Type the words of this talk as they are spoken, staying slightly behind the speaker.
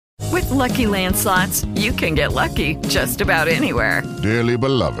Lucky Land Slots, you can get lucky just about anywhere. Dearly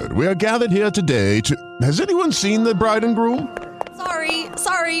beloved, we are gathered here today to... Has anyone seen the bride and groom?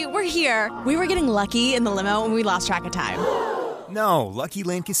 Sorry, we're here. We were getting lucky in the limo and we lost track of time. No, Lucky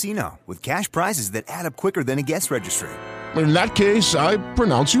Land Casino, with cash prizes that add up quicker than a guest registry. In that case, I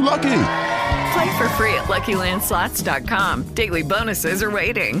pronounce you lucky. Play for free at LuckyLandSlots.com. Daily bonuses are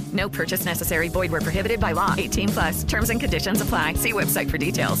waiting. No purchase necessary. Void where prohibited by law. 18+. Terms and conditions apply. See website for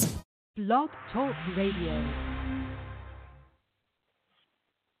details. Blog Talk Radio.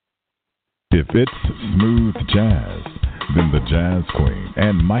 If it's smooth jazz, then the Jazz Queen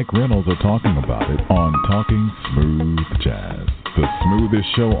and Mike Reynolds are talking about it on Talking Smooth Jazz, the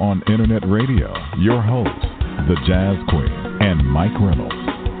smoothest show on internet radio. Your hosts, the Jazz Queen and Mike Reynolds.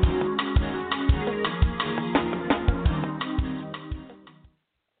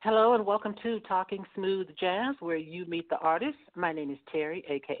 Hello and welcome to Talking Smooth Jazz, where you meet the artist. My name is Terry,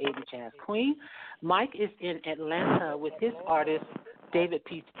 a.k.a. the Jazz Queen. Mike is in Atlanta with his artist, David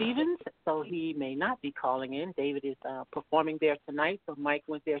P. Stevens, so he may not be calling in. David is performing there tonight, so Mike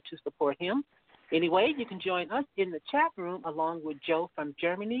went there to support him. Anyway, you can join us in the chat room along with Joe from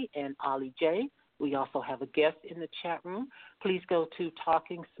Germany and Ollie J. We also have a guest in the chat room. Please go to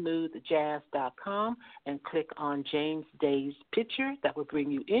TalkingSmoothJazz.com and click on James Day's picture. That will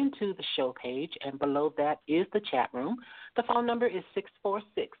bring you into the show page, and below that is the chat room. The phone number is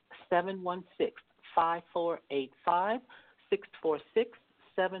 646-716-5485,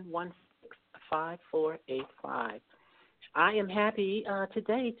 646-716-5485. I am happy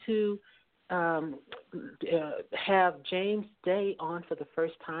today to have James Day on for the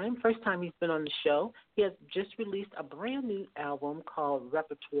first time. First time he's been on the show. He has just released a brand new album called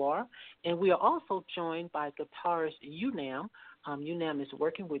Repertoire, and we are also joined by guitarist Unam. Unam is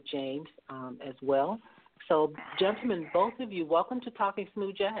working with James as well. So, gentlemen, both of you, welcome to Talking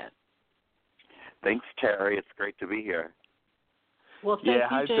Smooth Jazz. Thanks, Terry. It's great to be here. Well, thank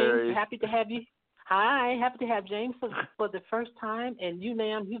you, James. Terry. Happy to have you. Hi, happy to have James for the first time, and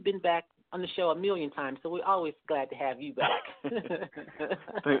Unam, you've been back on the show a million times, so we're always glad to have you back.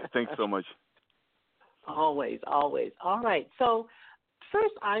 Thanks so much. Always. All right. So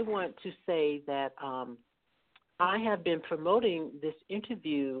first I want to say that I have been promoting this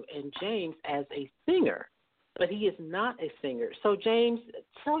interview and James as a singer, but he is not a singer. So, James,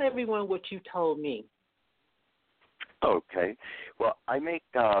 tell everyone what you told me. Okay. Well, I make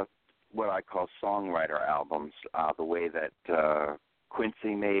what I call songwriter albums, the way that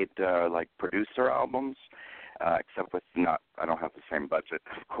Quincy made like producer albums, except with I don't have the same budget,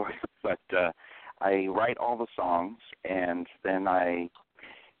 of course, but I write all the songs, and then I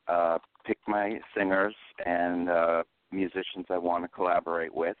pick my singers and musicians I want to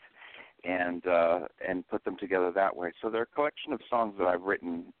collaborate with, and put them together that way. So they're a collection of songs that I've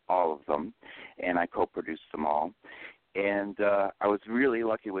written, all of them, and I co-produce them all. And I was really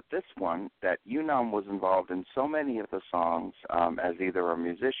lucky with this one that Unam was involved in so many of the songs as either a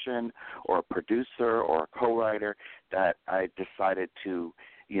musician or a producer or a co-writer that I decided to,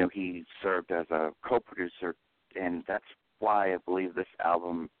 he served as a co-producer, and that's why I believe this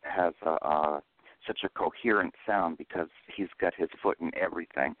album has such a coherent sound, because he's got his foot in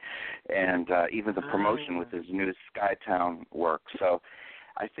everything, and even the promotion with his new Skytown work. So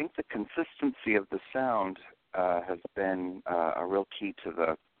I think the consistency of the sound has been a real key to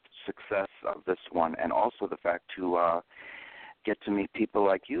the success of this one, and also the fact to get to meet people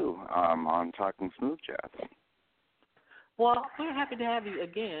like you on Talking Smooth Jazz. Well, we're happy to have you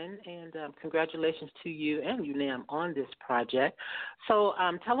again, and congratulations to you and Unam on this project. So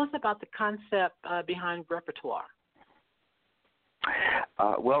tell us about the concept behind Repertoire.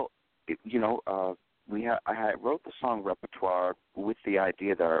 I wrote the song Repertoire with the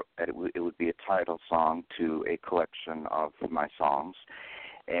idea that it would be a title song to a collection of my songs,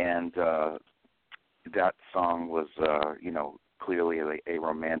 and that song was, clearly a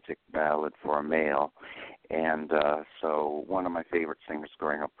romantic ballad for a male, and so one of my favorite singers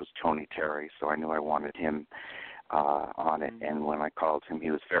growing up was Tony Terry, so I knew I wanted him on it, and when I called him, he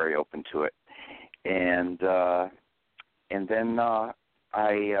was very open to it, and then on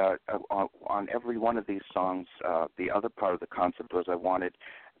every one of these songs, the other part of the concept was I wanted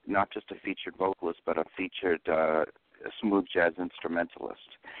not just a featured vocalist, but a featured smooth jazz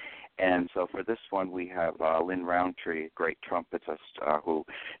instrumentalist. And so for this one, we have Lynn Roundtree, great trumpetist, who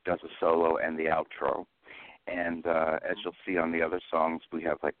does a solo and the outro. And as you'll see on the other songs, we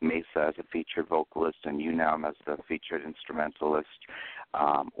have like Mesa as a featured vocalist and Unam as the featured instrumentalist.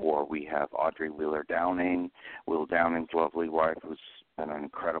 Or we have Audrey Wheeler Downing, Will Downing's lovely wife, who's been an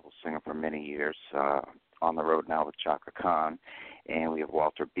incredible singer for many years, on the road now with Chaka Khan. and we have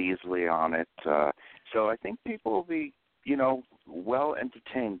Walter Beasley on it. So I think people will be, well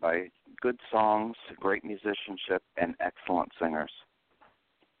entertained by good songs, great musicianship, and excellent singers.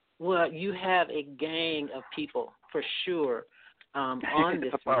 Well, you have a gang of people for sure on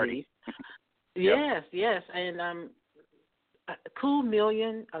this It's a party. release. Yep. Yes, and Cool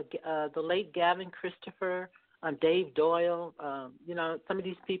Million, the late Gavin Christopher, Dave Doyle. Some of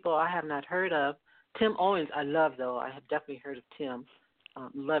these people I have not heard of. Tim Owens, I love though. I have definitely heard of Tim.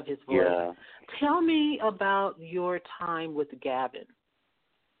 Love his voice. Yeah. Tell me about your time with Gavin.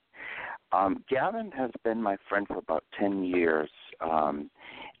 Gavin has been my friend for about 10 years.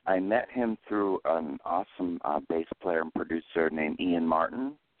 I met him through an awesome bass player and producer named Ian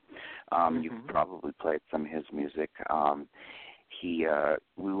Martin. You've probably played some of his music. We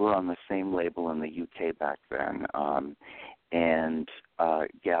were on the same label in the UK back then, and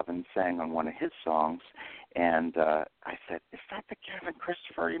Gavin sang on one of his songs, and I said, "Is that the Gavin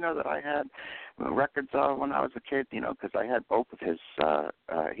Christopher, that I had records of when I was a kid?" Because I had both of his,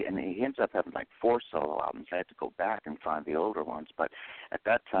 and he ends up having like 4 solo albums. I had to go back and find the older ones, but at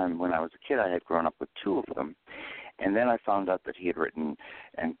that time when I was a kid, I had grown up with 2 of them. And then I found out that he had written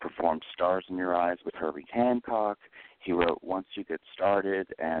and performed Stars in Your Eyes with Herbie Hancock. He wrote Once You Get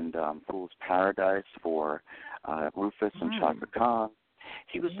Started and Fool's Paradise for Rufus and Chaka Khan.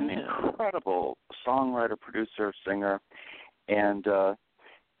 He was an incredible songwriter, producer, singer. And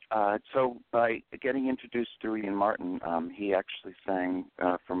so by getting introduced through Ian Martin, he actually sang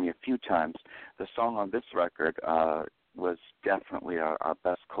for me a few times. The song on this record was definitely our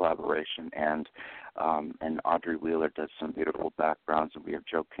best collaboration, and Audrey Wheeler does some beautiful backgrounds, and we have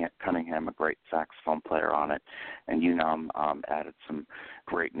Joe Cunningham, a great saxophone player on it, and Unam added some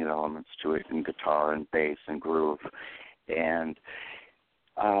great new elements to it in guitar and bass and groove, and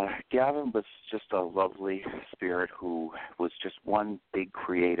Gavin was just a lovely spirit who was just one big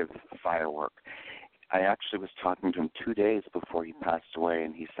creative firework. I actually was talking to him 2 days before he passed away,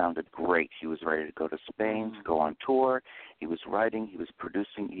 and he sounded great. He was ready to go to Spain, to go on tour. He was writing, he was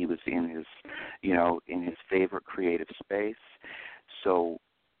producing, he was in his, in his favorite creative space. So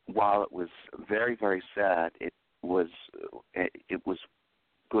while it was very, very sad, it was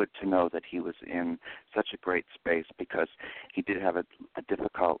good to know that he was in such a great space, because he did have a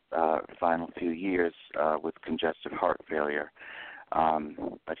difficult final few years with congestive heart failure.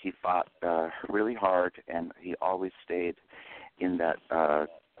 But he fought really hard, and he always stayed in that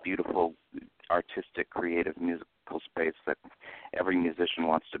beautiful, artistic, creative musical space that every musician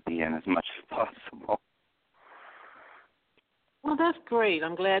wants to be in as much as possible. Well, that's great.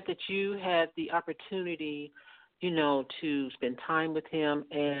 I'm glad that you had the opportunity, to spend time with him,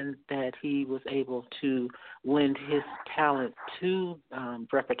 and that he was able to lend his talent to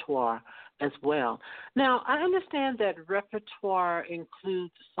repertoire as well. Now, I understand that repertoire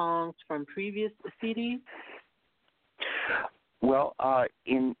includes songs from previous CDs. Well,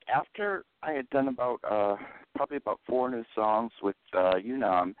 after I had done probably about 4 new songs with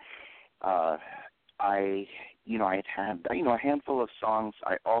Unam, I had a handful of songs.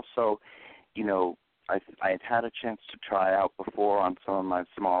 I also, I had a chance to try out before on some of my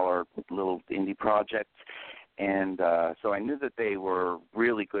smaller little indie projects, and so I knew that they were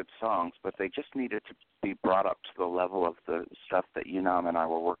really good songs, but they just needed to be brought up to the level of the stuff that Unam and I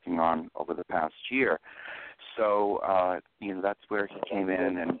were working on over the past year. So, that's where he came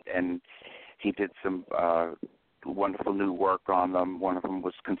in, and he did some wonderful new work on them. One of them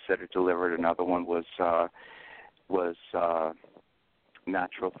was Considered Delivered. Another one was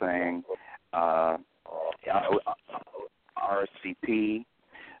Natural Thing. RSVP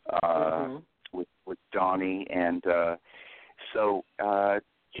with Donnie, and so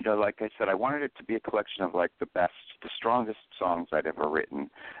like I said, I wanted it to be a collection of like the strongest songs I'd ever written,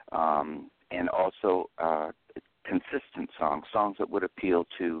 and also consistent songs that would appeal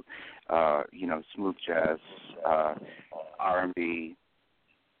to smooth jazz, R&B,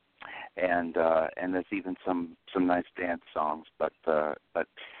 and there's even some nice dance songs, but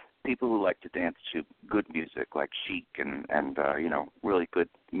people who like to dance to good music like Chic and really good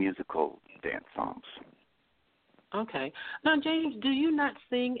musical dance songs. Okay. Now, James, do you not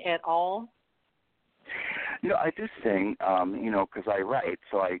sing at all? No, I do sing, because I write,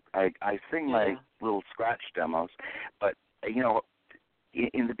 so I sing my little scratch demos, but,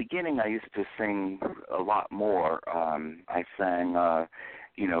 in the beginning I used to sing a lot more. I sang,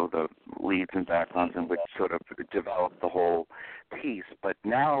 the leads and backgrounds, and would sort of develop the whole piece. But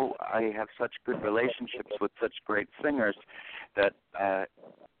now I have such good relationships with such great singers that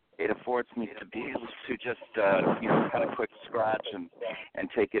it affords me to be able to just, kind of quick scratch and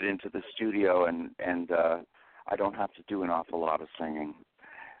take it into the studio and I don't have to do an awful lot of singing.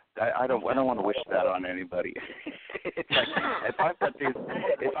 I don't want to wish that on anybody. It's like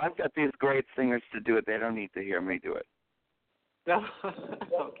if I've got these great singers to do it, they don't need to hear me do it.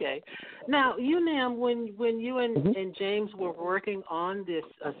 Okay. Now, Nam, when you and James were working on this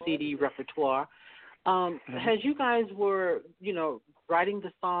CD repertoire, as you guys were, writing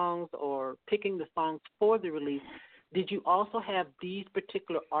the songs or picking the songs for the release, did you also have these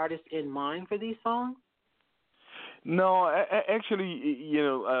particular artists in mind for these songs? No, actually,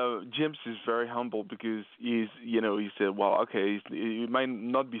 James is very humble because he said, well, okay, he might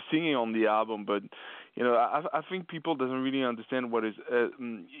not be singing on the album, but, I think people doesn't really understand what is,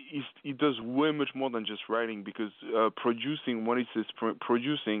 he does way much more than just writing because producing, when he says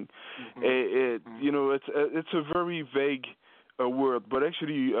producing, it's a very vague word, but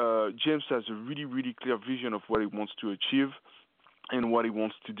actually James has a really, really clear vision of what he wants to achieve and what he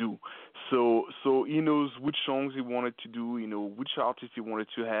wants to do. So he knows which songs he wanted to do, which artists he wanted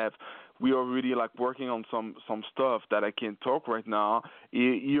to have. We are already working on some stuff that I can't talk right now.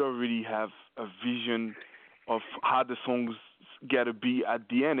 He already have a vision of how the songs gotta be at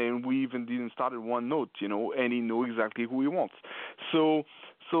the end, and we even didn't start at one note, and he knows exactly who he wants. So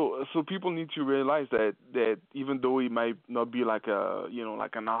people need to realize that even though he might not be like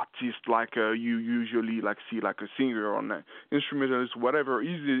an artist you usually see a singer or an instrumentalist, whatever,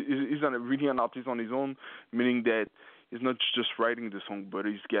 he's really an artist on his own, meaning that he's not just writing the song, but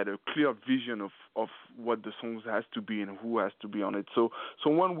he's got a clear vision of what the songs has to be and who has to be on it. So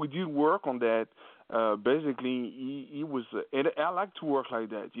when we did work on that, basically he was, and I like to work like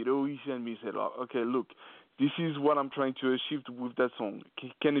that. He sent me, said, okay, look, this is what I'm trying to achieve with that song.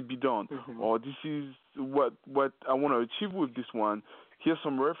 Can it be done? Mm-hmm. Or this is what I want to achieve with this one. Here's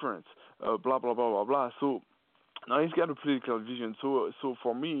some reference. Blah blah blah blah blah. So now he's got a pretty clear vision. So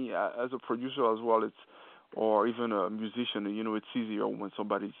for me as a producer as well, or even a musician, it's easier when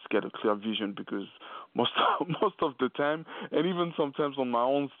somebody's got a clear vision because most of the time, and even sometimes on my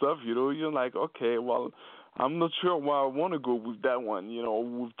own stuff, you're like, okay, well, I'm not sure where I want to go with that one,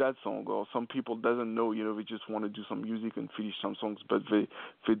 with that song. Or some people doesn't know, they just want to do some music and finish some songs, but they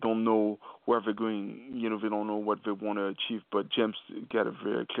don't know where they're going, they don't know what they want to achieve. But James got a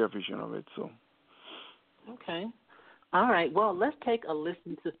very clear vision of it, so. Okay. All right. Well, let's take a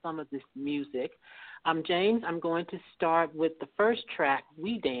listen to some of this music. James, I'm going to start with the first track,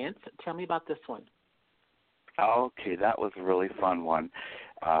 We Dance. Tell me about this one. Okay, that was a really fun one.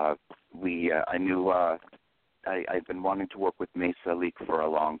 I knew I've been wanting to work with Mesa Leak for a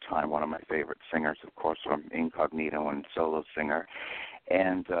long time, one of my favorite singers, of course, from Incognito and solo singer.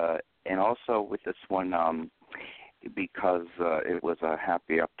 And also with this one, because it was a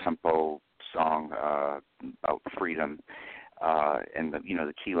happy up-tempo song about freedom, and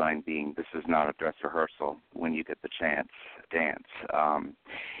the key line being, this is not a dress rehearsal, when you get the chance, dance.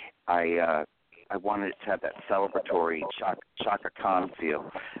 I wanted it to have that celebratory Chaka Khan feel.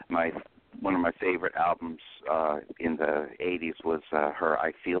 One of my favorite albums in the 80s was her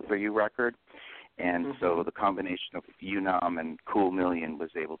I Feel For You record. And so the combination of UNAM and Cool Million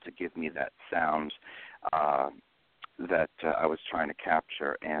was able to give me that sound that I was trying to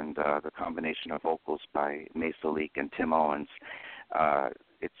capture. And the combination of vocals by Mesa Leak and Tim Owens,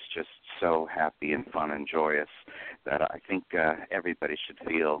 it's just so happy and fun and joyous that I think everybody should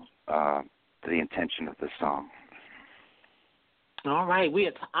feel the intention of the song. All right,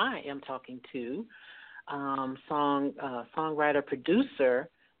 I am talking to songwriter, producer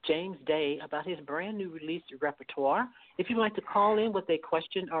James Day about his brand new release repertoire. If you'd like to call in with a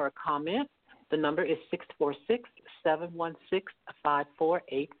question or a comment, the number is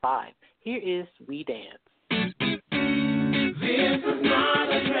 646-716-5485. Here is We Dance. This is not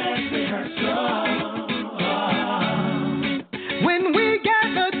a dress rehearsal. When we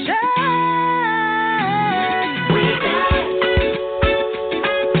get the chance, we dance.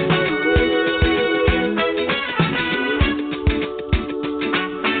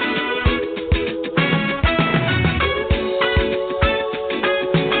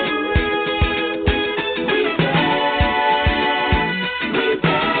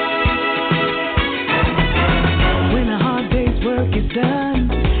 When a hard day's work is done,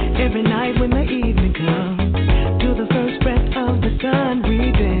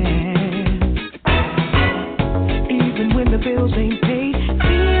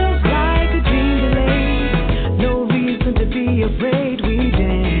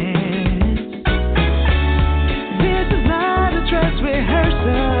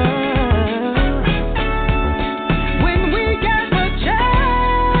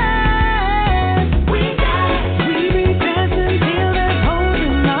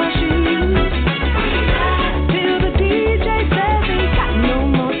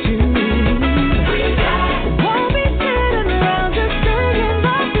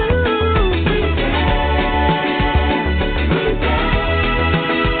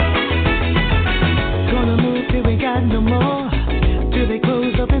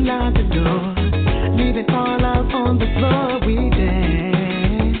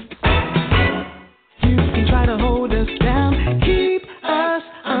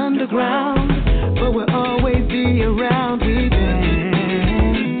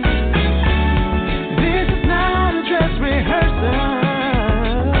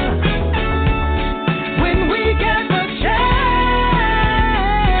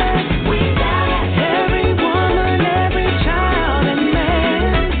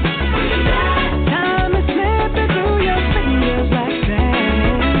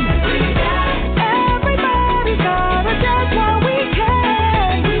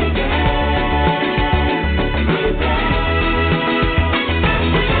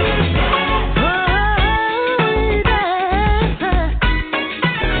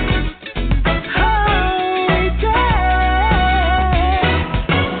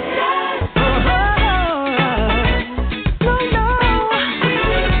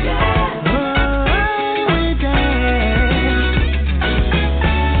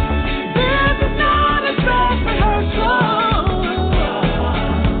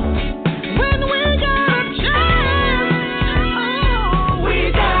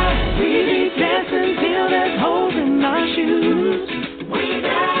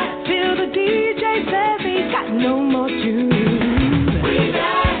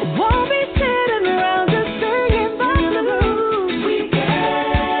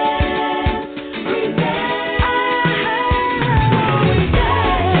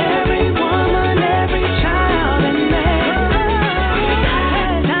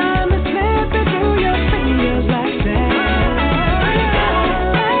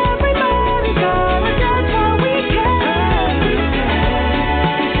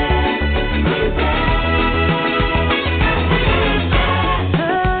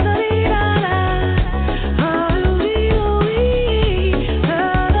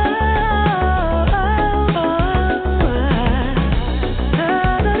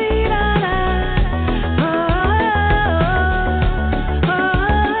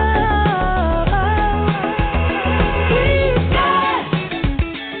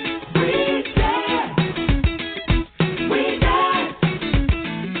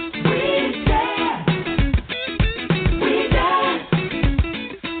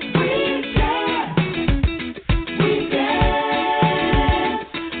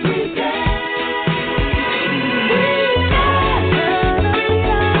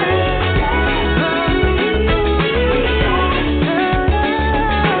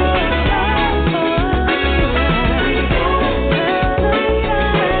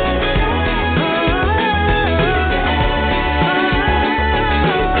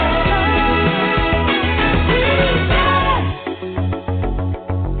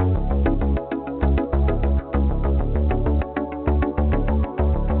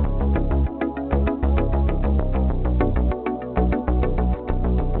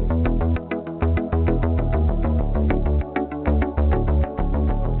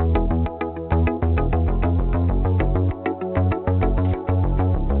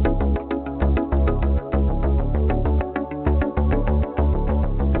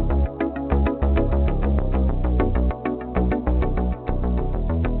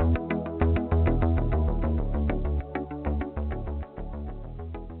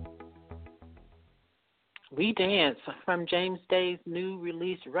 We Dance from James Day's new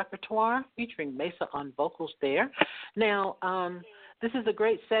release repertoire featuring Mesa on vocals there. Now, this is a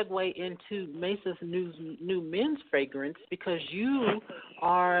great segue into Mesa's new men's fragrance because you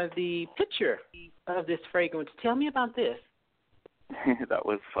are the pitcher of this fragrance. Tell me about this. That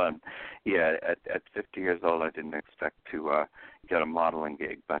was fun. Yeah, at 50 years old, I didn't expect to get a modeling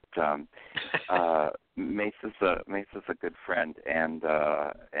gig, but Mesa's a good friend, and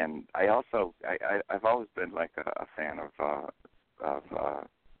I also I've always been like a fan of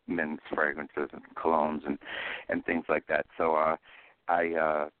men's fragrances and colognes and things like that. So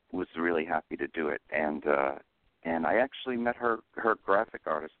I was really happy to do it, and I actually met her graphic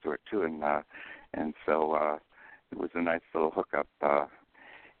artist through it too, and so. It was a nice little hookup, so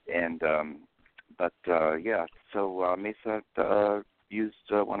Mesa used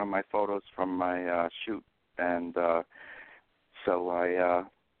one of my photos from my shoot, and so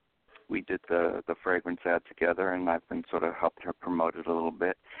we did the fragrance ad together, and I've been sort of helping her promote it a little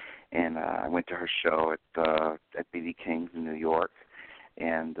bit, and I went to her show at B.B. King's in New York,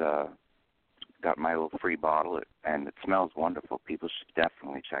 and got my little free bottle, and it smells wonderful. People should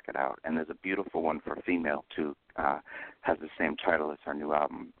definitely check it out. And there's a beautiful one for female, too. Has the same title as our new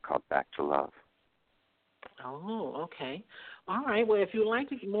album called Back to Love. Oh, okay. All right. Well, if you'd like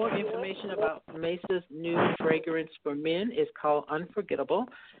to get more information about Mesa's new fragrance for men, it's called Unforgettable.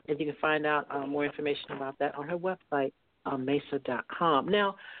 And you can find out more information about that on her website, mesa.com.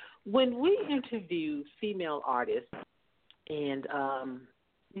 Now, when we interview female artists, and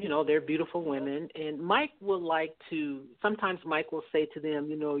they're beautiful women, and Mike sometimes Mike will say to them,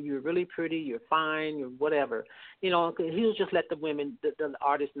 you're really pretty, you're fine, you're whatever. He'll just let the women, the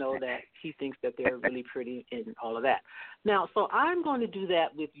artists know that he thinks that they're really pretty and all of that. Now, so I'm going to do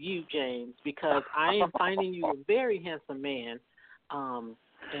that with you, James, because I am finding you a very handsome man. And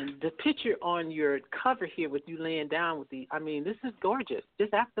the picture on your cover here with you laying down with this is gorgeous,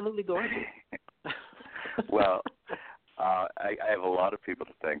 just absolutely gorgeous. Well, I have a lot of people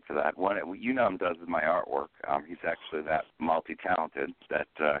to thank for that. One, him does my artwork. He's actually that multi-talented that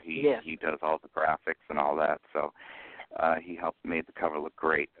he does all the graphics and all that. So he helped made the cover look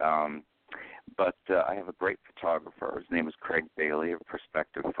great. But I have a great photographer. His name is Craig Bailey of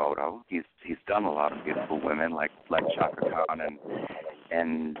Perspective Photo. He's done a lot of beautiful women like Chaka Khan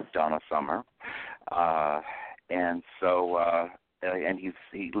and Donna Summer. And so. And he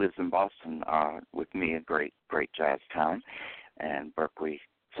lives in Boston with me, a great jazz town, and Berklee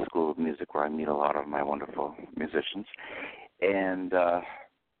School of Music, where I meet a lot of my wonderful musicians. And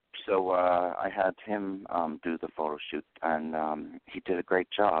so I had him do the photo shoot, and he did a great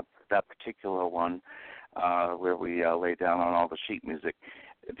job. That particular one, where we lay down on all the sheet music,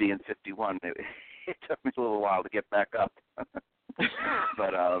 being 51, it took me a little while to get back up.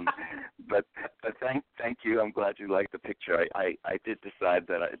 but thank you. I'm glad you liked the picture. I did decide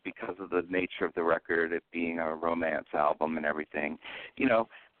that because of the nature of the record, it being a romance album and everything,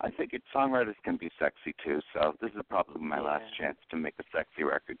 I think songwriters can be sexy too. So this is probably my last chance to make a sexy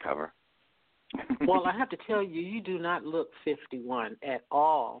record cover. Well, I have to tell you, you do not look 51 at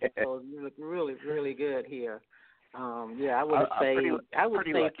all. So you look really, really good here. I would say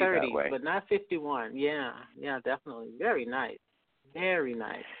 30, but not 51. Yeah, definitely. Very nice. Very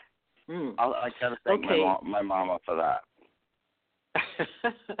nice. I gotta thank my mama for that.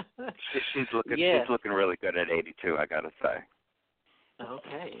 she's looking really good at 82. I gotta say.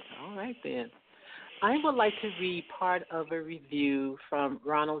 Okay. All right then. I would like to read part of a review from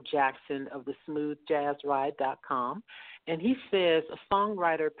Ronald Jackson of the SmoothJazzRide.com, and he says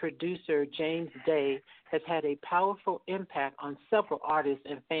songwriter-producer James Day has had a powerful impact on several artists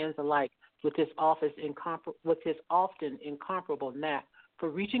and fans alike with his often incomparable knack for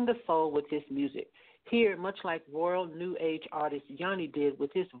reaching the soul with his music. Here, much like Royal New Age artist Yanni did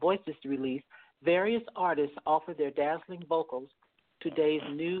with his Voices release, various artists offer their dazzling vocals to Day's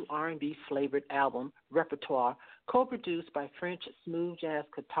new R&B flavored album, Repertoire, co-produced by French smooth jazz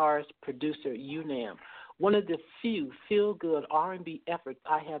guitarist producer Unam. One of the few feel-good R&B efforts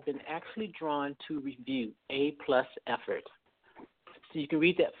I have been actually drawn to review, A+ effort. So you can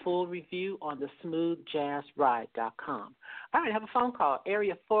read that full review on the SmoothJazzRide.com. All right, I have a phone call,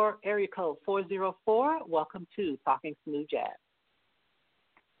 area code 404. Welcome to Talking Smooth Jazz.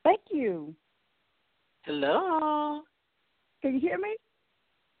 Thank you. Hello. Can you hear me?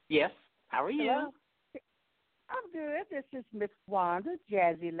 Yes. How are you? Hello? I'm good. This is Miss Wanda,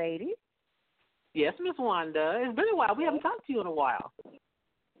 Jazzy Lady. Yes, Miss Wanda. It's been a while. We haven't talked to you in a while.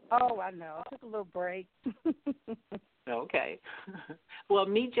 Oh, I know. I took a little break. Okay. Well,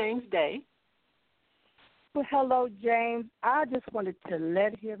 meet James Day. Well, hello, James. I just wanted to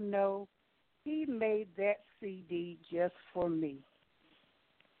let him know he made that CD just for me.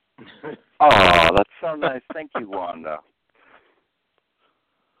 Oh, that's so nice. Thank you, Wanda.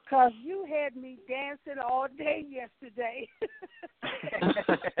 Because you had me dancing all day yesterday.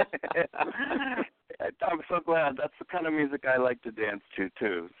 I'm so glad. That's the kind of music I like to dance to,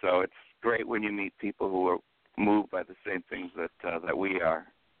 too. So it's great when you meet people who are moved by the same things that we are.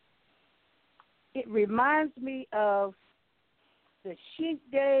 It reminds me of the Chic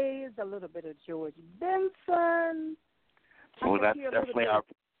days, a little bit of George Benson. Well, that's definitely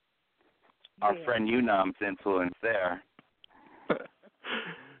our friend Unam's influence there.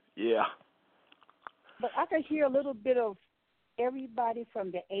 Yeah. But I could hear a little bit of everybody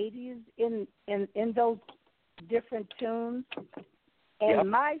from the 80s in those different tunes. And Yep.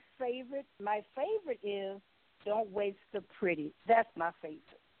 my favorite is Don't Waste the Pretty. That's my favorite.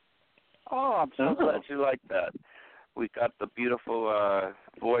 Oh, I'm so glad you like that. We got the beautiful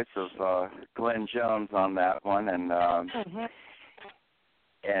voice of Glenn Jones on that one, and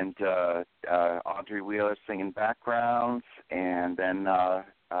Audrey Wheeler singing backgrounds, and then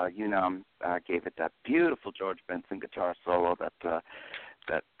Unam gave it that beautiful George Benson guitar solo that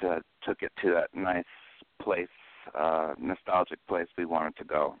took it to that nice place, nostalgic place we wanted to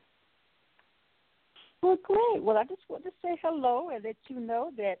go. Well, great. Well, I just want to say hello and let you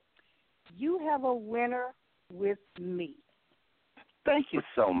know that you have a winner with me. Thank you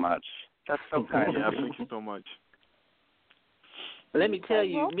so much. That's so kind Yeah, of you. thank you so much. Let me tell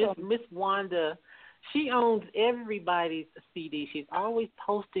you, You're Miss Wanda, she owns everybody's CD. She's always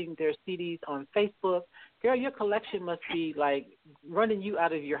posting their CDs on Facebook. Girl, your collection must be like running you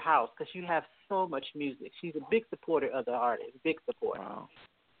out of your house because you have so much music. She's a big supporter of the artist, big supporter. Wow.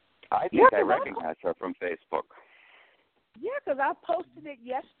 I think I recognize her from Facebook. Yeah, because I posted it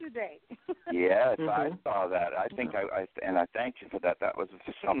yesterday. Yes, I saw that. I think I thank you for that. That was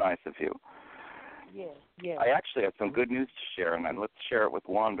so nice of you. Yes, yes. I actually have some good news to share, and let's share it with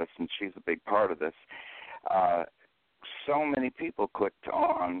Wanda since she's a big part of this. So many people clicked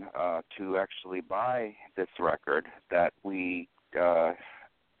on to actually buy this record that we are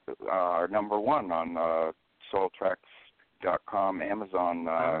number one on SoulTracks.com, Amazon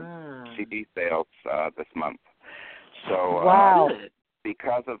CD sales this month. So wow.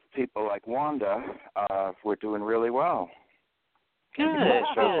 Because of people like Wanda, we're doing really well. Good.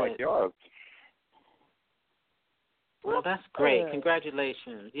 Shows like yours. Well, that's great.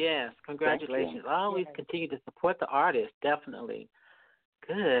 Congratulations. Yes, congratulations. I always continue to support the artist, definitely.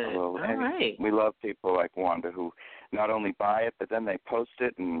 Good. Well, all right. We love people like Wanda who not only buy it, but then they post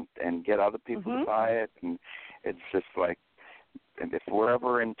it and get other people to buy it. And it's just like, and if we're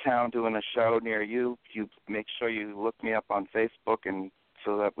ever in town doing a show near you, you make sure you look me up on Facebook and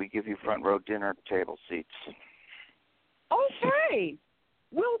so that we give you front row dinner table seats. Okay.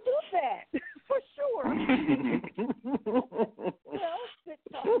 We'll do that for sure. Well, good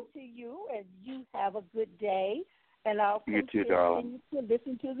talking to you, and you have a good day. And I'll continue to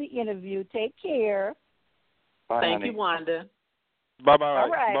listen to the interview. Take care. Bye, Thank honey. you, Wanda. Bye-bye. All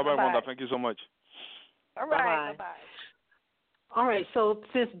right, Bye-bye, bye-bye. Wanda. Thank you so much. All right. Bye-bye. Bye-bye. All right, so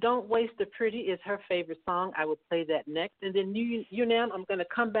since Don't Waste the Pretty is her favorite song, I would play that next. And then Unam, I'm going to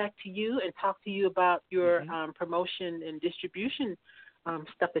come back to you and talk to you about your promotion and distribution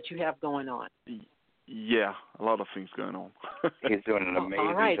stuff that you have going on. Yeah, a lot of things going on. He's doing an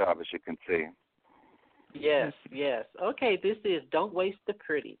amazing job, as you can see. Yes, yes. Okay, this is Don't Waste the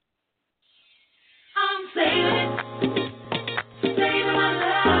Pretty. I'm saving my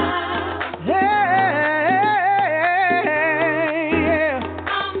love. Yeah.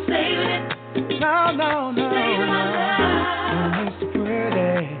 I'm saving it. No. Saving my love. Don't waste the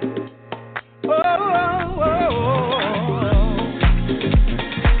pretty. Oh.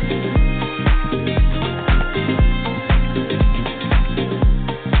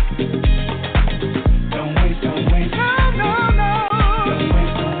 Don't waste. No. Don't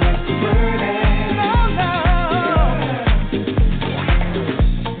waste the pretty. No.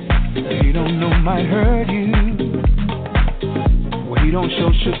 He don't know might hurt you. Well, he don't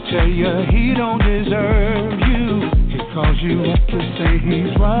show should tell you he don't deserve you. He calls you up to say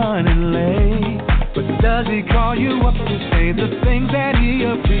he's running late. But does he call you up to say the things that he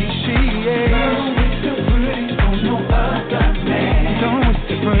appreciates? Don't waste the pretty on no other man. Don't waste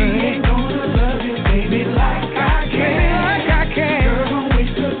the pretty. He ain't gonna love you, baby, like I can. Girl, don't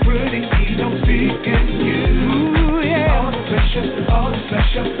waste the pretty. He don't see in you. Ooh, yeah. All the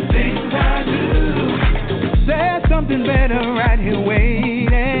special things I do. There's something better right here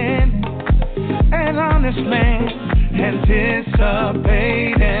waiting. An honest man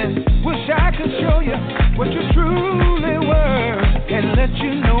anticipating. Wish I could show you what you're truly worth. and let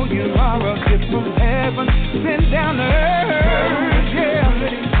you know you are a gift from heaven, sent down to earth. Yeah,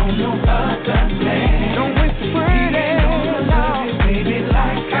 on no other man. Don't wait for pretty, love you, baby,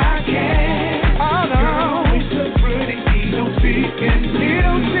 like I can. Oh no, girl, don't wait so pretty, he don't see in you. He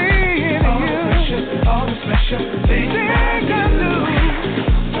don't see in all you. All the special things I can do.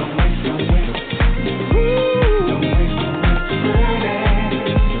 Don't wait, don't wait. Ooh. Don't wait, don't wait, pretty.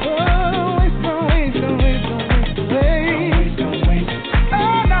 Oh, wait, don't wait, don't wait, don't wait, don't wait. Don't wait,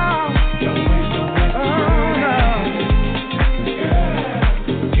 oh no. Don't wait, don't wait, oh no. Girl,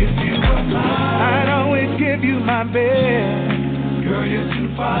 if you were mine, I'd always give you my best. Girl, you're too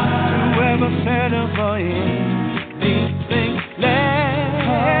fine to ever settle for anything less.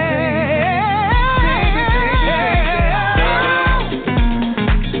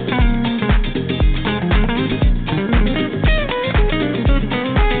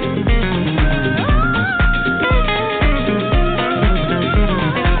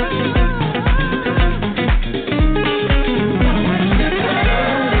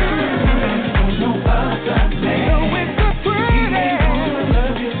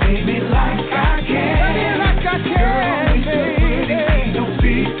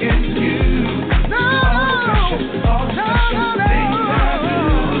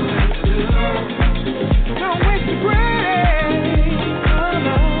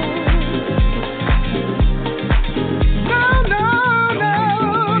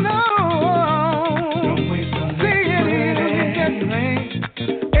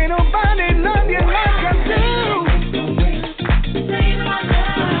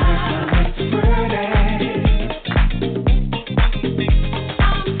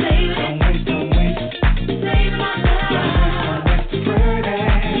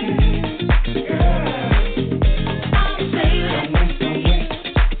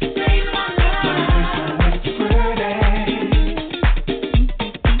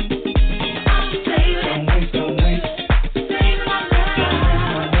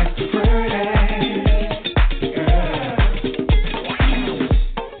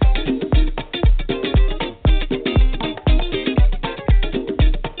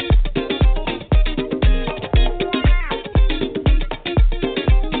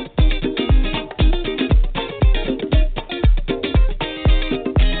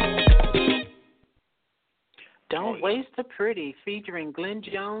 Featuring Glenn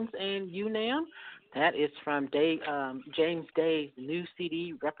Jones and UNAM. That is from James Day's new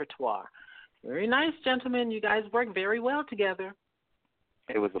CD repertoire. Very nice, gentlemen. You guys work very well together.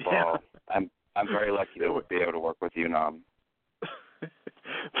 It was a ball. Yeah. I'm very lucky to be able to work with UNAM.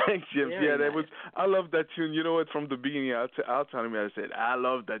 Thanks, James. Very that nice. was. I love that tune. You know what? From the beginning, I'll tell me. I said, I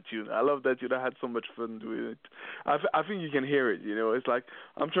love that tune. I love that tune. I had so much fun doing it. I think you can hear it. You know, it's like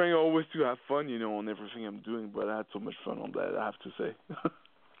I'm trying always to have fun. You know, on everything I'm doing. But I had so much fun on that. I have to say.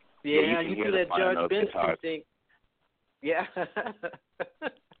 Yeah, you do that George Benson thing. Yeah.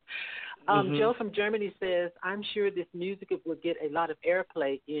 Joe from Germany says, I'm sure this music will get a lot of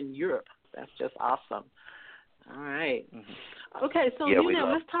airplay in Europe. That's just awesome. All right. Mm-hmm. Okay, so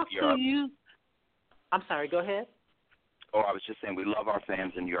let's talk Europe. to you. I'm sorry, go ahead. Oh, I was just saying we love our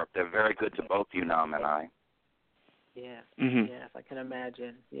fans in Europe. They're very good to both UNAM and I. Yes, mm-hmm. Yes, I can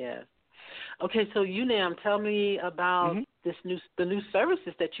imagine. Yes. Okay, so UNAM, tell me about the new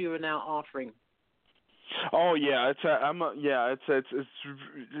services that you are now offering. Oh yeah, it's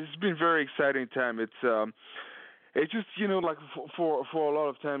been very exciting time. It's just, you know, like for a lot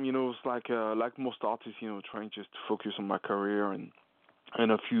of time, you know, it's like most artists, you know, trying just to focus on my career and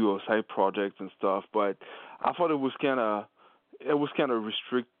a few side projects and stuff. But I thought it was kind of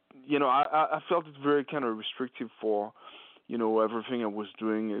you know, I felt it very kind of restrictive for, you know, everything I was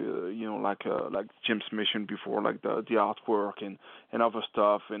doing, you know, like Jim's Mission before, like the artwork and other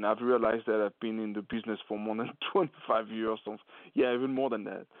stuff. And I've realized that I've been in the business for more than 25 years. Even more than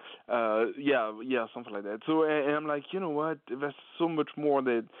that. Something like that. So, and I'm like, you know what? There's so much more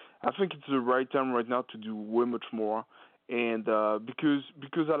that I think it's the right time right now to do way much more. And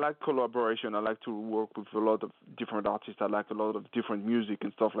because I like collaboration, I like to work with a lot of different artists. I like a lot of different music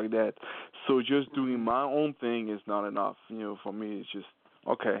and stuff like that. So just doing my own thing is not enough. You know, for me, it's just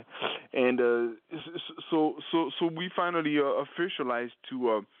okay. And so we finally officialized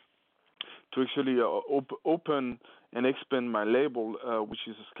to actually open and expand my label, which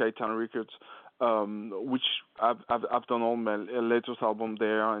is Skytown Records. Which I've done all my latest album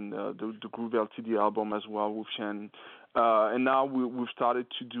there and the Groove LTD album as well with Shannon. And now we've started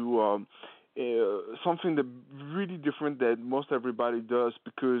to do something that really different that most everybody does,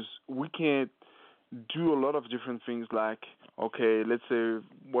 because we can't do a lot of different things like, okay, let's say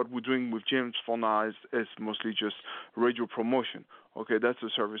what we're doing with James for now is mostly just radio promotion. Okay, that's the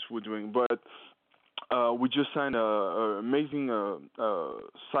service we're doing. But we just signed a amazing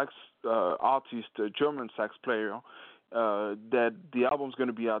sax artist, a German sax player. That the album's going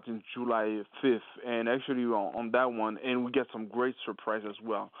to be out in July 5th, and actually on that one, and we get some great surprise as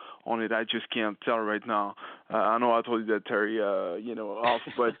well on it. I just can't tell right now. I know I told you that, Terry, off,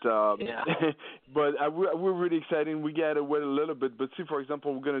 but but we're really excited. We got to wait a little bit, but see, for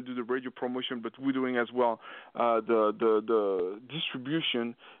example, we're going to do the radio promotion, but we're doing as well the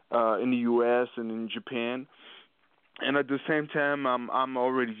distribution in the U.S. and in Japan. And at the same time, I'm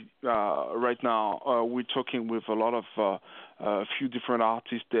already right now. We're talking with a lot of a few different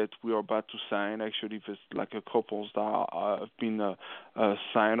artists that we are about to sign. Actually, there's like a couple that have been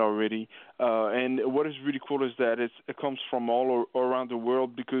signed already. And what is really cool is that it comes from all around the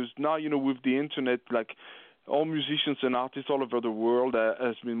world, because now with the internet, like all musicians and artists all over the world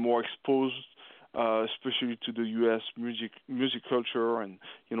has been more exposed. Especially to the U.S. music culture and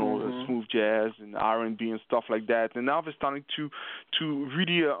smooth jazz and R&B and stuff like that, and now they're starting to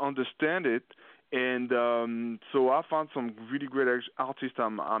really understand it, and so I found some really great artists.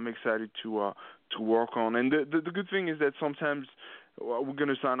 I'm excited to work on, and the good thing is that sometimes we're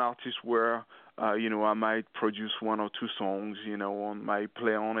gonna sign artists where I might produce one or two songs, might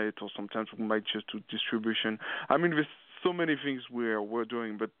play on it, or sometimes we might just do distribution. I mean, there's so many things we're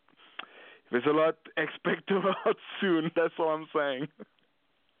doing, but there's a lot expected out soon. That's all I'm saying.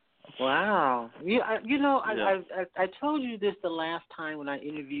 Wow. I told you this the last time when I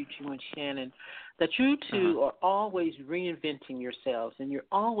interviewed you and Shannon, that you two are always reinventing yourselves, and you're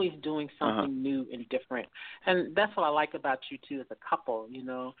always doing something new and different. And that's what I like about you two as a couple,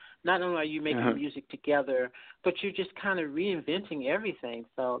 Not only are you making music together, but you're just kind of reinventing everything.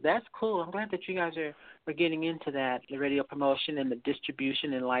 So that's cool. I'm glad that you guys are getting into that, the radio promotion and the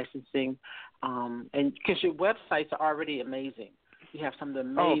distribution and licensing, and because your websites are already amazing. You have some of the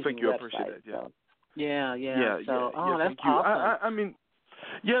amazing Oh, thank you. websites. I appreciate it. Yeah. So. Yeah. So, that's thank you. awesome. I mean,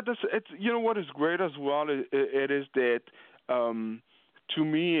 it's what is great as well. It is that to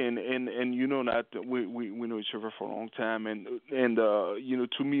me, and that we know each other for a long time, and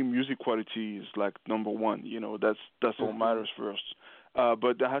to me, music quality is like number one. That's all matters first.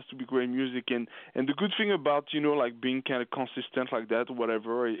 But there has to be great music, and the good thing about like being kind of consistent like that, or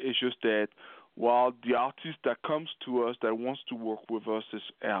whatever, is just that while the artist that comes to us that wants to work with us is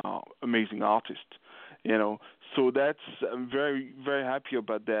amazing artist, so that's I'm very very happy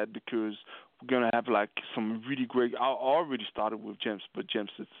about that, because we're gonna have like some really great. I already started with James, but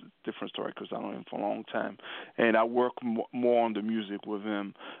James it's a different story because I know him for a long time, and I work more on the music with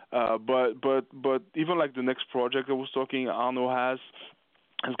him. But even like the next project I was talking, Arno is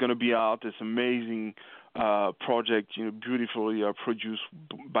gonna be out. It's amazing project, beautifully produced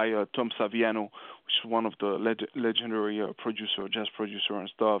by Tom Saviano, which is one of the legendary jazz producer and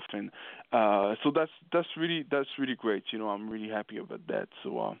stuff, and so that's really great. I'm really happy about that.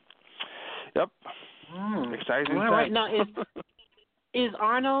 So, yep, exciting. All right, now is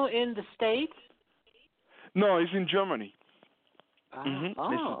Arno in the States? No, he's in Germany.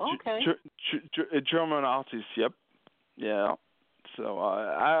 Oh, okay. A German artist. Yep. Yeah.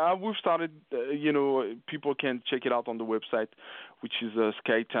 So we've started, people can check it out on the website, which is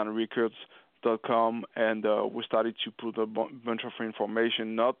skytownrecords.com, and we started to put a bunch of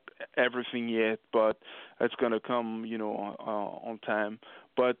information, not everything yet, but it's going to come, on time.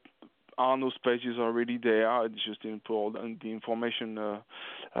 But Arno's page is already there. I just didn't put all the information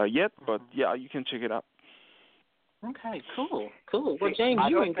yet, but yeah, you can check it out. Okay, cool. Well, James,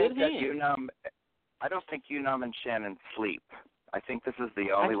 you're in good hands. I don't think Unum and Shannon sleep. I think this is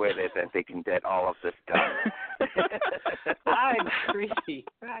the only way that they can get all of this done. I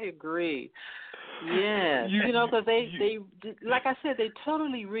agree. Yeah, because they like I said, they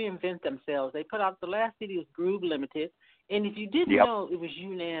totally reinvent themselves. They put out the last CD was Groove Limited, and if you didn't know it was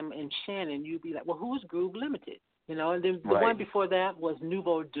Unam and Shannon, you'd be like, well, who's Groove Limited? And then the one before that was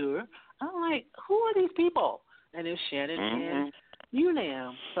Nouveau Dur. I'm like, who are these people? And it's Shannon and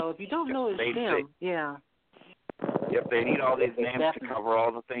Unam. So if you don't know it's them, yeah. Yep, they need all these names to cover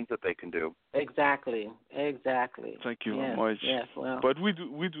all the things that they can do. Exactly. Thank you very much. Yes, well. But we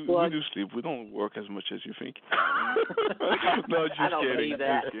do sleep. We don't work as much as you think. No, just I don't kidding. believe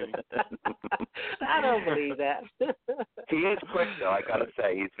that. Just kidding. I don't believe that. He is quick, though. I gotta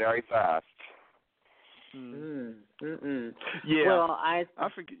say, he's very fast. Yeah. Well, I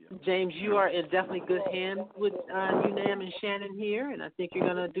think, James, you are in definitely good hands with Unam and Shannon here, and I think you're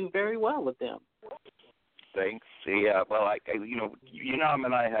going to do very well with them. Thanks. Yeah. Well, Unam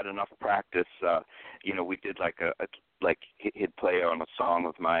and I had enough practice. We did he'd play on a song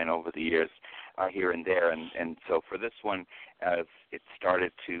of mine over the years, here and there, and so for this one, as it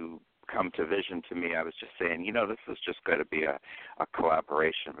started to come to vision to me, I was just saying, this is just going to be a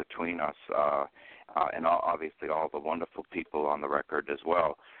collaboration between us, and obviously all the wonderful people on the record as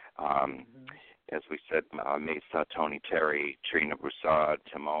well. As we said, Mesa, Tony Terry, Trina Broussard,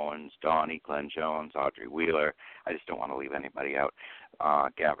 Tim Owens, Donnie, Glenn Jones, Audrey Wheeler. I just don't want to leave anybody out.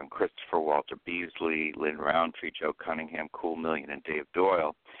 Gavin Christopher, Walter Beasley, Lynn Roundtree, Joe Cunningham, Cool Million, and Dave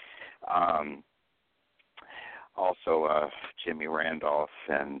Doyle. Also, Jimmy Randolph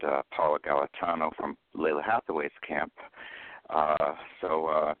and Paula Galatano from Layla Hathaway's camp.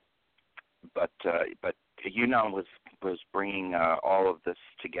 But UNAM was bringing all of this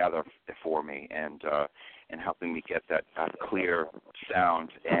together for me and helping me get that clear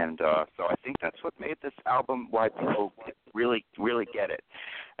sound. And so I think that's what made this album why people really get it.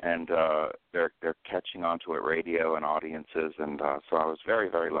 And they're catching on to it, radio and audiences. And so I was very,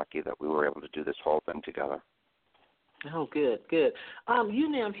 very lucky that we were able to do this whole thing together. Oh, good.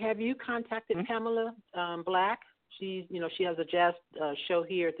 UNAM, have you contacted Pamela Black? She has a jazz show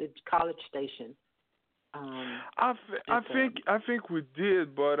here at the college station. I think we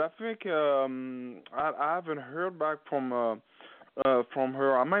did, but I think I haven't heard back from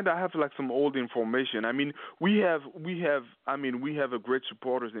her. I might have like some old information. I mean, we have a great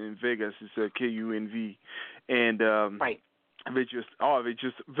supporters in Vegas. It's KUNV, and right.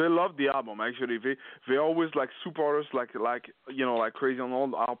 They love the album. Actually, they always like support us like crazy on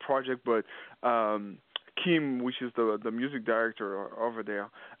all our project. But Kim, which is the music director over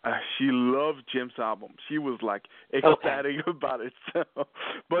there, she loved Jim's album. She was like ecstatic about it. So,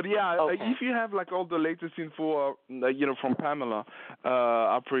 but yeah, if you have like all the latest info, from Pamela,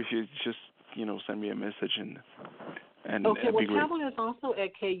 I appreciate it. Just send me a message and okay. Well, Pamela is also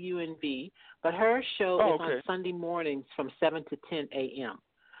at KUNV, but her show is on Sunday mornings from 7 to 10 a.m.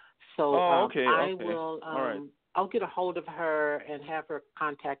 So I will. I'll get a hold of her and have her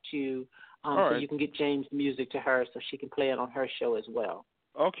contact you. So you can get James' music to her so she can play it on her show as well.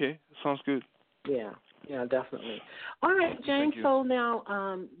 Okay, sounds good. Yeah, definitely. All right, James. So now,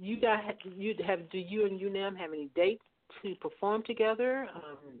 do you and UNAM have any dates to perform together,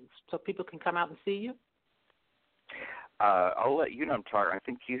 so people can come out and see you? I'll let UNAM talk. I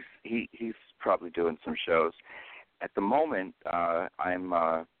think he's probably doing some shows. At the moment,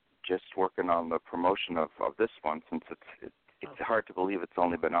 I'm just working on the promotion of this one since it's hard to believe it's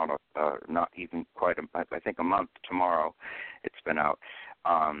only been out not even quite I think a month tomorrow it's been out.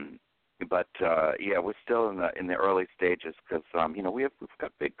 But we're still in the early stages because we've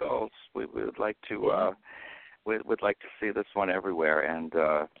got big goals. We would like to we'd like to see this one everywhere and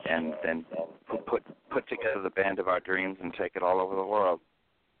then put together the band of our dreams and take it all over the world.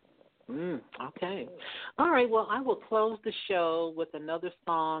 Okay. All right. Well, I will close the show with another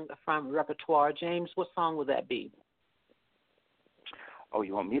song from repertoire. James, what song will that be? Oh,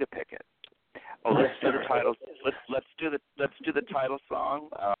 you want me to pick it? Oh, let's do the title. Let's do the title song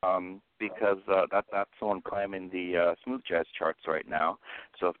because that's the one climbing the smooth jazz charts right now.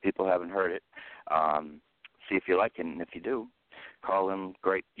 So if people haven't heard it, see if you like it, and if you do, call in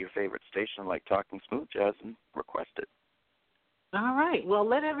your favorite station like Talking Smooth Jazz and request it. All right. Well,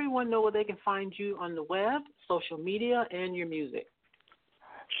 let everyone know where they can find you on the web, social media, and your music.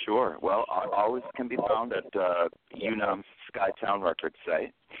 Sure. Well, I always can be found at UNAM's Skytown Records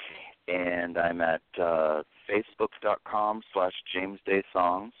site, and I'm at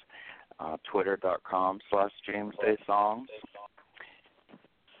facebook.com/JamesDaySongs, twitter.com/JamesDaySongs,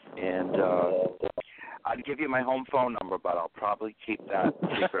 and I'd give you my home phone number, but I'll probably keep that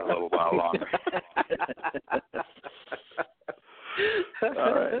secret a little while longer.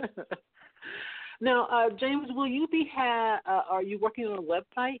 All right. Now, James, will you are you working on a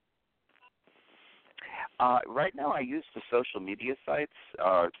website? Right now I use the social media sites,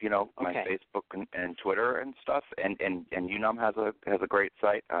 my Facebook and Twitter and stuff, and UNAM has a great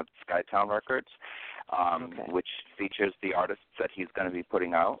site, Skytown Records, which features the artists that he's going to be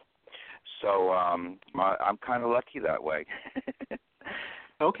putting out. So I'm kind of lucky that way.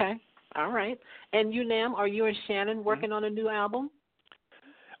 Okay. All right. And UNAM, are you and Shannon working on a new album?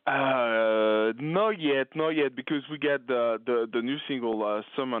 Not yet, because we get the new single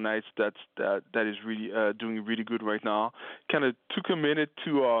Summer Nights that is really doing really good right now. Kind of took a minute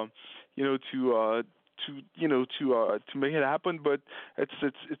to make it happen, but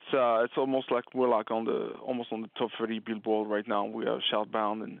it's almost like we're like almost on the top 30 Billboard right now. We are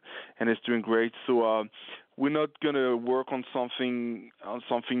Shoutbound and it's doing great. So we're not gonna work on something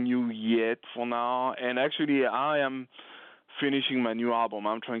new yet for now. And actually, I am finishing my new album.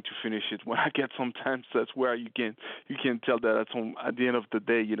 I'm trying to finish it when I get some time. So that's where you can tell that at the end of the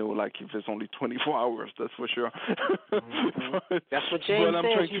day, like if it's only 24 hours, that's for sure. That's what James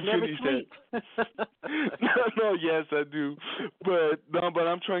says. You never sleep. No, yes, I do. But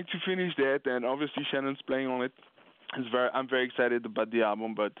I'm trying to finish that, and obviously Shannon's playing on it. I'm very excited about the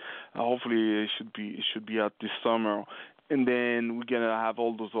album, but hopefully it should be out this summer. And then we're gonna have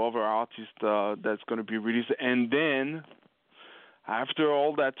all those other artists that's gonna be released, and then after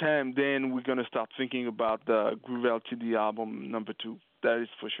all that time, then we're gonna start thinking about the Groove LTD album number 2. That is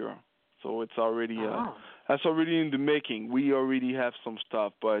for sure. So it's already that's already in the making. We already have some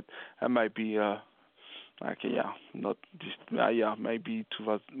stuff, but that might be maybe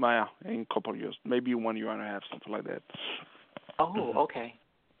 2000, in a couple of years, maybe 1 year and a half, something like that. Oh, okay.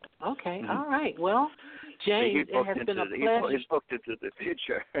 Okay, all right. Well, James, it has been a pleasure. He's booked into the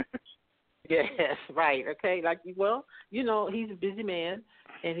future. Yes, right. Okay, he's a busy man,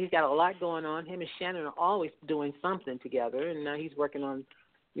 and he's got a lot going on. Him and Shannon are always doing something together, and now he's working on,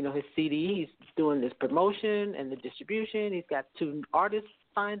 his CD. He's doing this promotion and the distribution. He's got 2 artists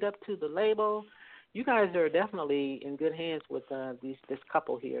signed up to the label. You guys are definitely in good hands with this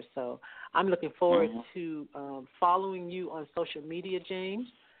couple here. So I'm looking forward to following you on social media, James,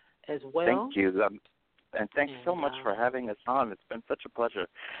 as well. Thank you. And thanks so much for having us on. It's been such a pleasure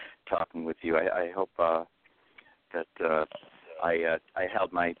talking with you. I hope that I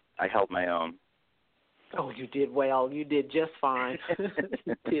held my own. Oh, you did well. You did just fine.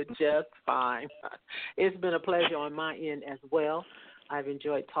 You did just fine. It's been a pleasure on my end as well. I've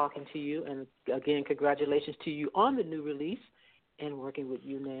enjoyed talking to you, and again, congratulations to you on the new release and working with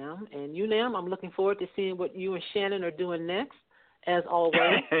UNAM. And UNAM, I'm looking forward to seeing what you and Shannon are doing next, as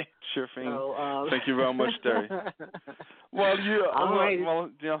always. Sure thing. So, thank you very much, Terry. Well,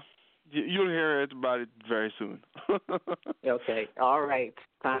 you'll hear about it very soon. Okay. All right.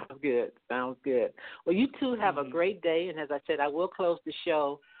 Sounds good. Well, you two have a great day, and as I said, I will close the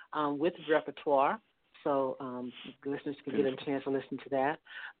show with repertoire. So listeners can get a chance to listen to that.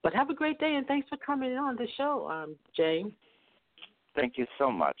 But have a great day, and thanks for coming on the show, James. Thank you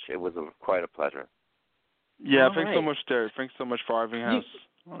so much. It was quite a pleasure. Yeah, thanks so much, Terry. Thanks so much for having us.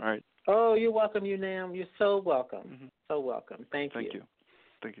 All right. Oh, you're welcome, UNAM. You're so welcome. So welcome. Thank you.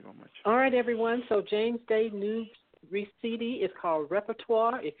 Thank you very much. All right, everyone. So James Day new CD is called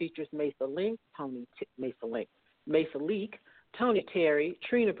Repertoire. It features Mesa Leak, Tony Terry,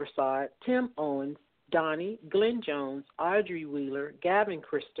 Trina Broussard, Tim Owens, Donnie, Glenn Jones, Audrey Wheeler, Gavin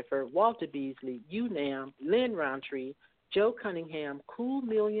Christopher, Walter Beasley, UNAM, Lynn Roundtree, Joe Cunningham, Cool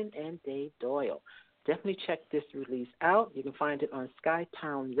Million, and Dave Doyle. Definitely check this release out. You can find it on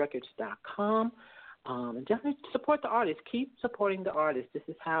SkyTownRecords.com. And definitely support the artists. Keep supporting the artists. This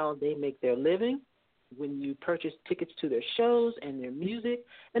is how they make their living. When you purchase tickets to their shows and their music,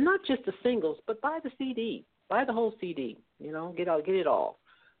 and not just the singles, but buy the CD. Buy the whole CD. Get it all.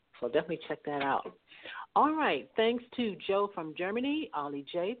 So definitely check that out. All right. Thanks to Joe from Germany, Ollie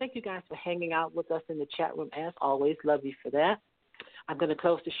J. Thank you guys for hanging out with us in the chat room as always. Love you for that. I'm going to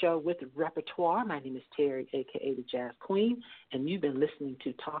close the show with Repertoire. My name is Terry, a.k.a. the Jazz Queen, and you've been listening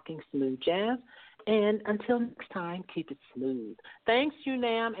to Talking Smooth Jazz. And until next time, keep it smooth. Thanks,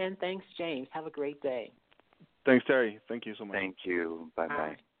 UNAM, and thanks, James. Have a great day. Thanks, Terry. Thank you so much. Thank you.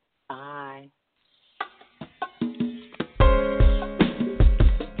 Bye-bye. Bye.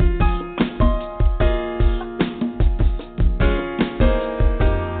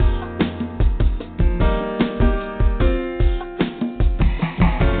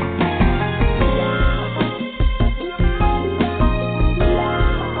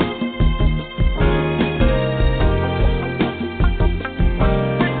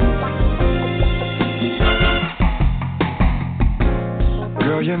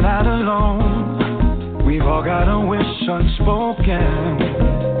 You're not alone. We've all got a wish unspoken.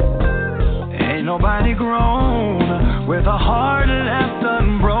 Ain't nobody grown with a heart left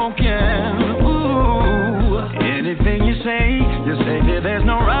unbroken. Ooh, anything you say that there's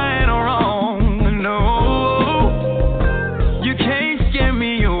no right or wrong. No, you can't scare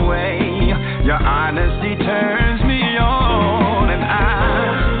me away. Your honesty turns me on, and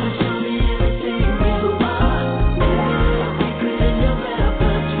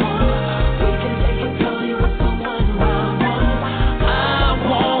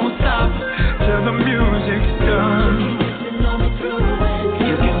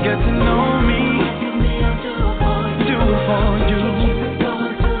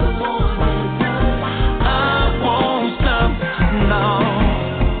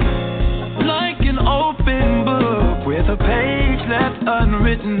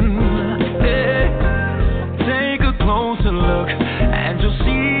unwritten. Hey, take a closer look.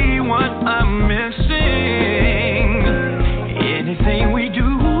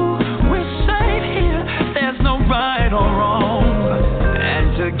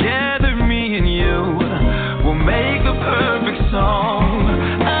 Together, me and you will make the perfect song.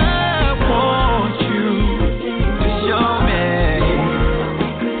 I want you to show me.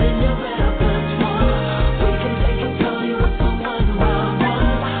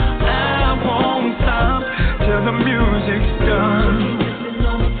 I won't stop till the music's done.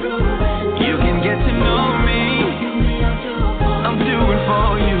 You can get to know me. I'm doing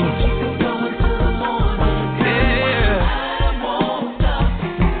for you.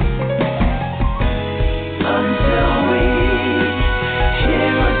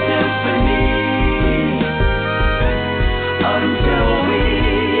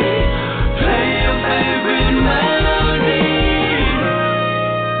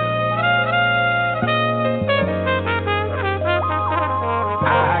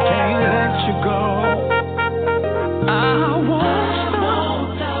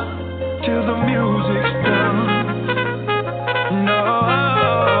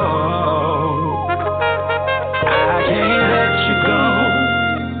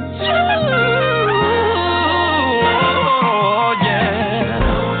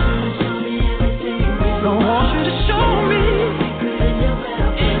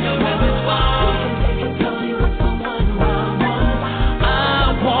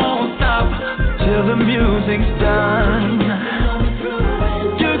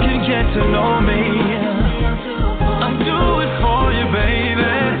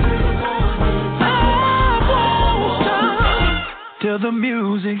 The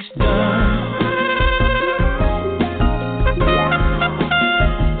music's done.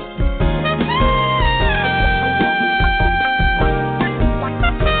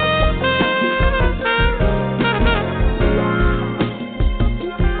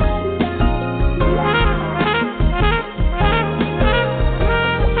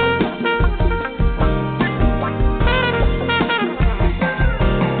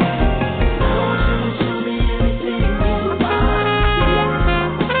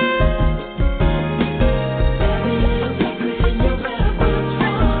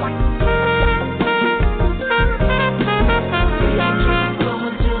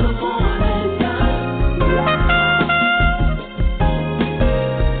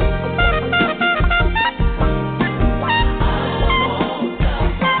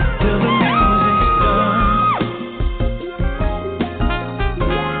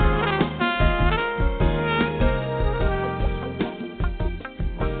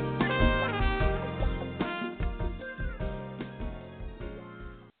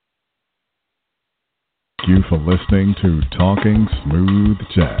 You for listening to Talking Smooth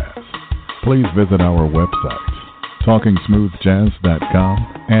Jazz. Please visit our websites,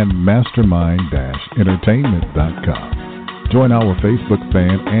 TalkingSmoothJazz.com and Mastermind-Entertainment.com. Join our Facebook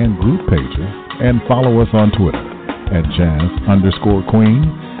fan and group pages and follow us on Twitter at Jazz_Queen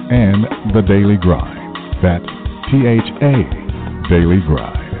and The Daily Grind. That's THA Daily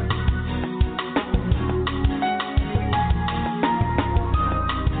Grind.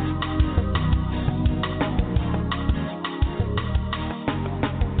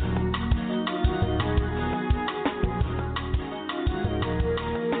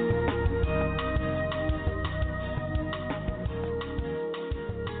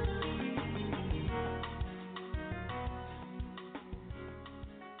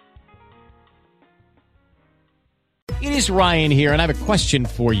 It is Ryan here, and I have a question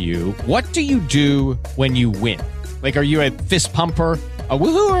for you. What do you do when you win? Like, are you a fist pumper, a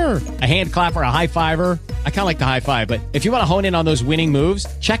woohooer, a hand clapper, a high fiver? I kind of like the high five, but if you want to hone in on those winning moves,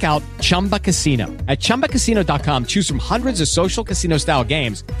 check out Chumba Casino. At ChumbaCasino.com, choose from hundreds of social casino-style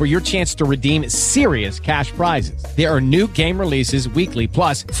games for your chance to redeem serious cash prizes. There are new game releases weekly,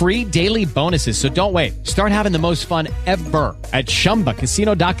 plus free daily bonuses, so don't wait. Start having the most fun ever at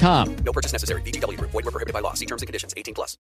ChumbaCasino.com. No purchase necessary. VGW Group. Void where prohibited by law. See terms and conditions. 18+.